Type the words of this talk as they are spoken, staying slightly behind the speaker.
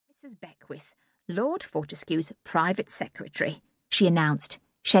Mrs. Beckwith, Lord Fortescue's private secretary, she announced,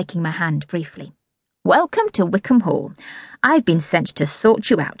 shaking my hand briefly. Welcome to Wickham Hall. I've been sent to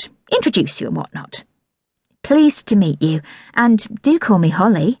sort you out, introduce you and whatnot. Pleased to meet you, and do call me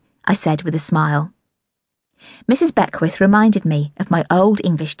Holly, I said with a smile. Mrs. Beckwith reminded me of my old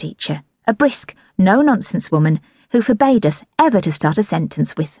English teacher, a brisk, no-nonsense woman who forbade us ever to start a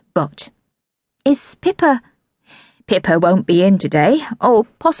sentence with but. Is Pippa... Pippa won't be in today, or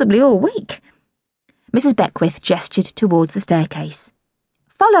possibly all week. Mrs. Beckwith gestured towards the staircase.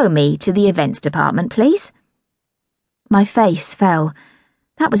 Follow me to the events department, please. My face fell.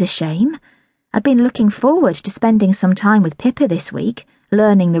 That was a shame. I'd been looking forward to spending some time with Pippa this week,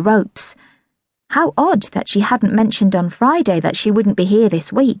 learning the ropes. How odd that she hadn't mentioned on Friday that she wouldn't be here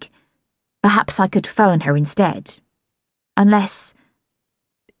this week. Perhaps I could phone her instead. Unless...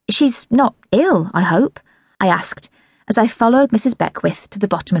 She's not ill, I hope, I asked, as I followed Mrs. Beckwith to the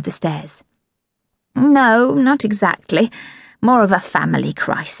bottom of the stairs. No, not exactly. More of a family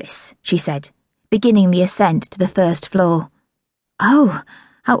crisis, she said, beginning the ascent to the first floor. Oh,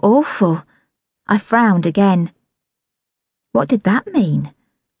 how awful. I frowned again. What did that mean?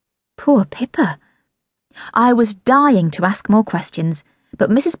 Poor Pippa. I was dying to ask more questions, but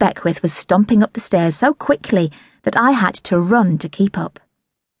Mrs. Beckwith was stomping up the stairs so quickly that I had to run to keep up.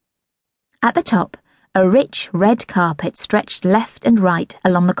 At the top, a rich red carpet stretched left and right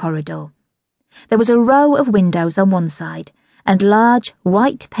along the corridor. There was a row of windows on one side and large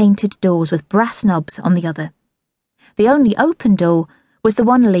white-painted doors with brass knobs on the other. The only open door was the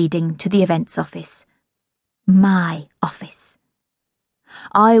one leading to the events office. My office.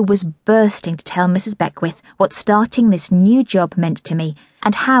 I was bursting to tell Mrs. Beckwith what starting this new job meant to me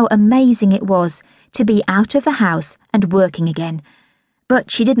and how amazing it was to be out of the house and working again. But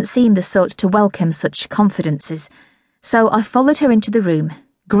she didn't seem the sort to welcome such confidences, so I followed her into the room,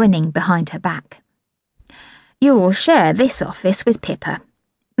 grinning behind her back. You'll share this office with Pippa.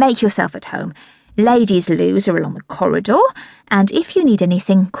 Make yourself at home. Ladies' loos are along the corridor, and if you need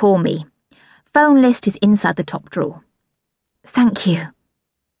anything, call me. Phone list is inside the top drawer. Thank you.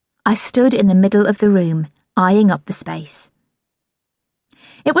 I stood in the middle of the room, eyeing up the space.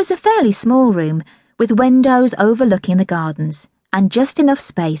 It was a fairly small room, with windows overlooking the gardens, and just enough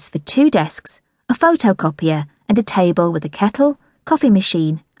space for 2 desks, a photocopier, and a table with a kettle, coffee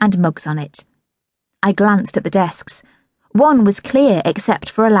machine, and mugs on it. I glanced at the desks. One was clear except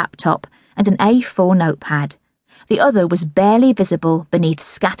for a laptop and an A4 notepad. The other was barely visible beneath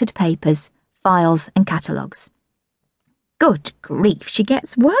scattered papers, files, and catalogues. Good grief, she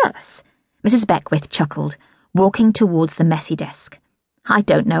gets worse, Mrs. Beckwith chuckled, walking towards the messy desk. I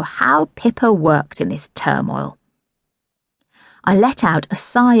don't know how Pippa works in this turmoil. I let out a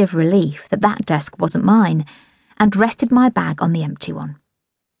sigh of relief that desk wasn't mine, and rested my bag on the empty one.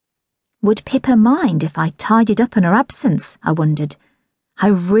 Would Pippa mind if I tidied up in her absence, I wondered. I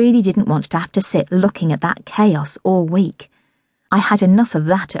really didn't want to have to sit looking at that chaos all week. I had enough of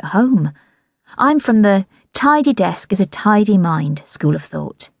that at home. I'm from the tidy desk is a tidy mind school of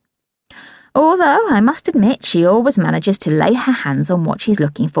thought. Although I must admit she always manages to lay her hands on what she's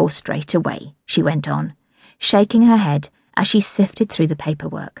looking for straight away, she went on, shaking her head as she sifted through the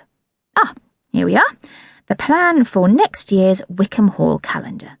paperwork. Ah, here we are. The plan for next year's Wickham Hall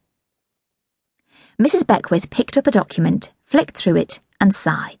calendar. Mrs. Beckwith picked up a document, flicked through it, and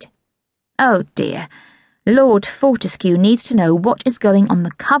sighed. Oh dear, Lord Fortescue needs to know what is going on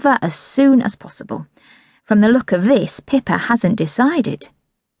the cover as soon as possible. From the look of this, Pippa hasn't decided.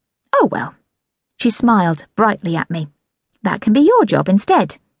 Oh well. She smiled brightly at me. That can be your job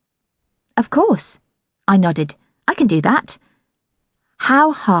instead. Of course. I nodded. I can do that.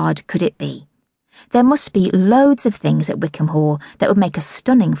 How hard could it be? There must be loads of things at Wickham Hall that would make a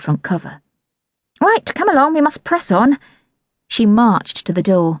stunning front cover. Right, come along, we must press on. She marched to the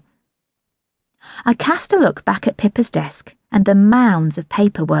door. I cast a look back at Pippa's desk and the mounds of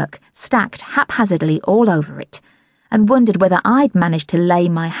paperwork stacked haphazardly all over it, and wondered whether I'd managed to lay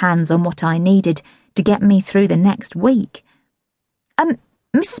my hands on what I needed to get me through the next week.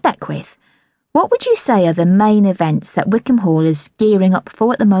 Mrs. Beckwith, what would you say are the main events that Wickham Hall is gearing up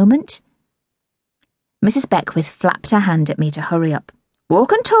for at the moment? Mrs. Beckwith flapped her hand at me to hurry up.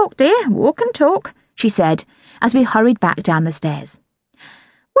 Walk and talk, dear, walk and talk, she said, as we hurried back down the stairs.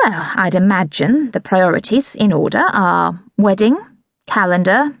 Well, I'd imagine the priorities in order are wedding,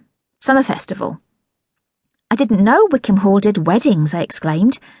 calendar, summer festival. I didn't know Wickham Hall did weddings, I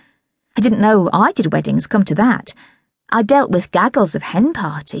exclaimed. I didn't know I did weddings, come to that. I dealt with gaggles of hen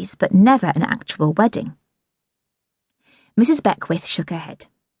parties, but never an actual wedding. Mrs. Beckwith shook her head.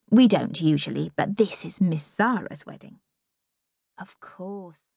 We don't usually, but this is Miss Zara's wedding. Of course.